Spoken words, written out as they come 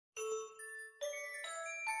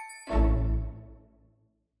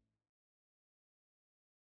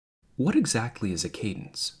What exactly is a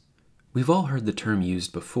cadence? We've all heard the term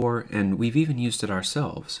used before, and we've even used it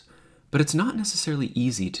ourselves, but it's not necessarily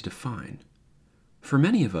easy to define. For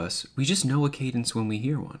many of us, we just know a cadence when we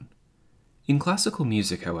hear one. In classical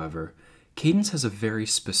music, however, cadence has a very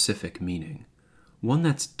specific meaning, one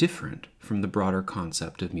that's different from the broader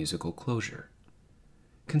concept of musical closure.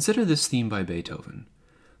 Consider this theme by Beethoven.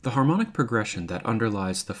 The harmonic progression that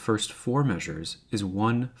underlies the first four measures is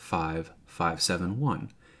 1-5-5-7-1,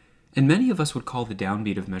 and many of us would call the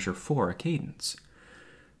downbeat of measure 4 a cadence.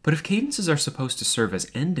 But if cadences are supposed to serve as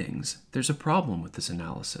endings, there's a problem with this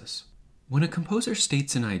analysis. When a composer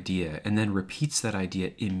states an idea and then repeats that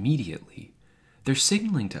idea immediately, they're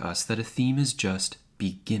signaling to us that a theme is just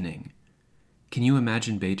beginning. Can you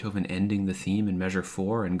imagine Beethoven ending the theme in measure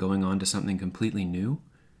 4 and going on to something completely new?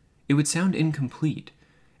 It would sound incomplete,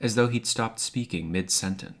 as though he'd stopped speaking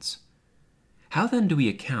mid-sentence. How then do we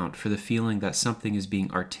account for the feeling that something is being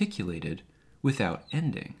articulated without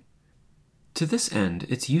ending? To this end,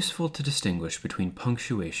 it's useful to distinguish between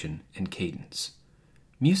punctuation and cadence.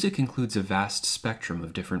 Music includes a vast spectrum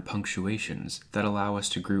of different punctuations that allow us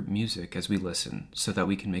to group music as we listen so that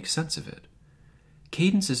we can make sense of it.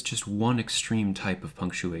 Cadence is just one extreme type of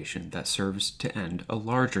punctuation that serves to end a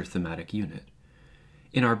larger thematic unit.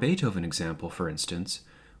 In our Beethoven example, for instance,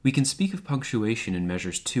 we can speak of punctuation in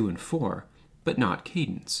measures 2 and 4, but not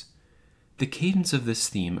cadence. The cadence of this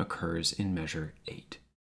theme occurs in measure 8.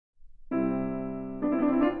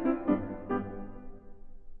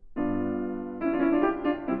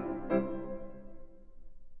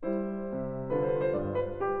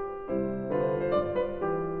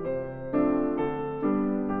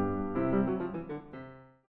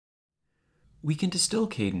 We can distill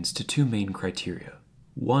cadence to two main criteria.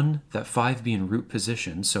 One, that 5 be in root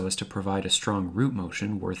position so as to provide a strong root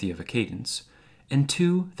motion worthy of a cadence, and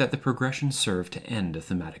two, that the progression serve to end a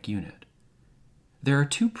thematic unit. There are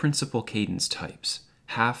two principal cadence types,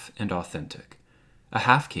 half and authentic. A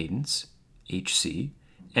half cadence, HC,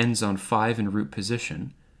 ends on 5 in root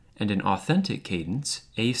position, and an authentic cadence,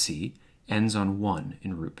 AC, ends on 1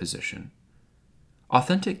 in root position.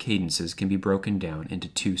 Authentic cadences can be broken down into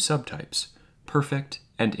two subtypes, perfect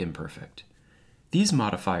and imperfect. These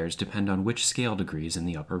modifiers depend on which scale degrees in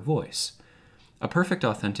the upper voice. A perfect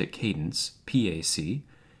authentic cadence, PAC,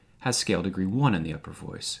 has scale degree 1 in the upper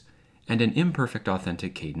voice, and an imperfect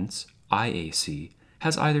authentic cadence, IAC,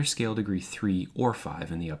 has either scale degree 3 or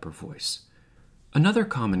 5 in the upper voice. Another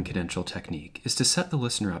common cadential technique is to set the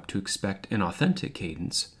listener up to expect an authentic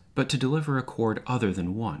cadence, but to deliver a chord other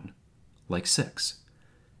than 1, like 6.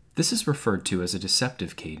 This is referred to as a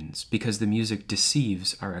deceptive cadence because the music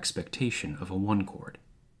deceives our expectation of a 1 chord.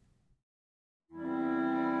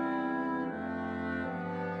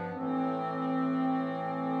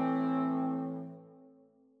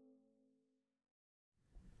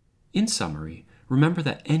 In summary, remember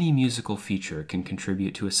that any musical feature can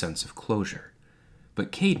contribute to a sense of closure,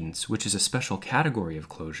 but cadence, which is a special category of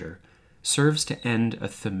closure, serves to end a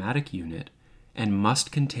thematic unit and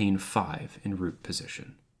must contain 5 in root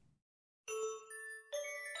position.